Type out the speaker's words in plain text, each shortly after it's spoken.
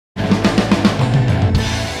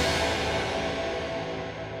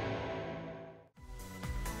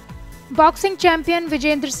Boxing champion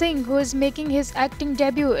Vijender Singh, who is making his acting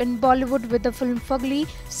debut in Bollywood with the film Fugly,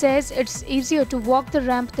 says it's easier to walk the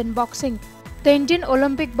ramp than boxing. The Indian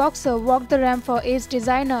Olympic boxer walked the ramp for ace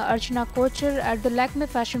designer Archana Kochhar at the Lakme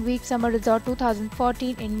Fashion Week Summer Resort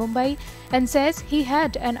 2014 in Mumbai and says he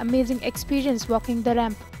had an amazing experience walking the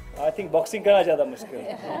ramp. I think boxing करना ज़्यादा मुश्किल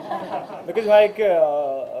है because वहाँ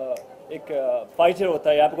एक fighter होता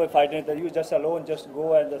है, यहाँ पे कोई fighter नहीं होता. You just alone, just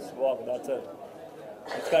go and just walk. That's it.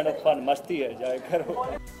 It's kind of fun. मस्ती है, जाए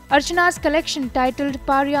करो. Archana's collection, titled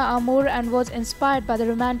Paria Amour, and was inspired by the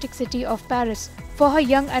romantic city of Paris. For her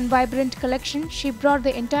young and vibrant collection, she brought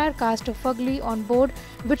the entire cast of Fugly on board,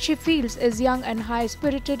 which she feels is young and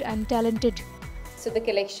high-spirited and talented. So the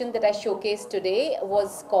collection that I showcased today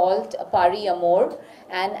was called Paris Amour,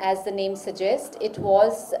 and as the name suggests, it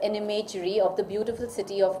was an imagery of the beautiful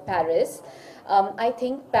city of Paris. I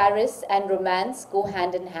think Paris and romance go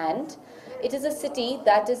hand in hand. It is a city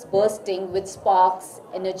that is bursting with sparks,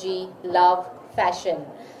 energy, love, fashion.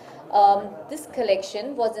 This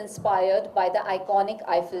collection was inspired by the iconic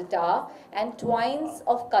Eiffel Tower and twines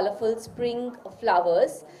of colorful spring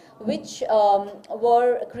flowers, which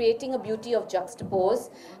were creating a beauty of juxtapose,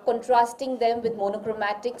 contrasting them with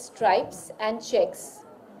monochromatic stripes and checks.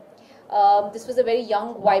 This was a very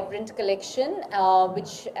young, vibrant collection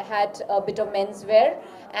which had a bit of menswear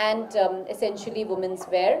and essentially women's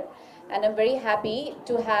wear. And I'm very happy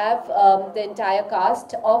to have the entire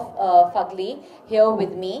cast of Fugly here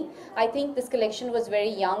with me. I think this collection was very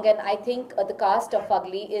young, and I think the cast of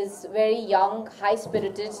Fugly is very young,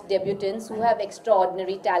 high-spirited debutants who have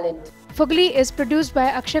extraordinary talent. Fugly is produced by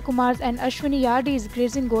Akshay Kumar's and Ashwini Yadi's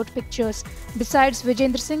Grazing Goat Pictures. Besides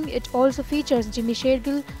Vijender Singh, it also features Jimmy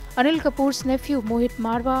Shergill, Anil Kapoor's nephew Mohit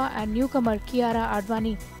Marwa, and newcomer Kiara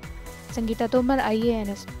Advani. Sangeeta Tomar,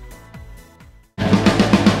 IANS.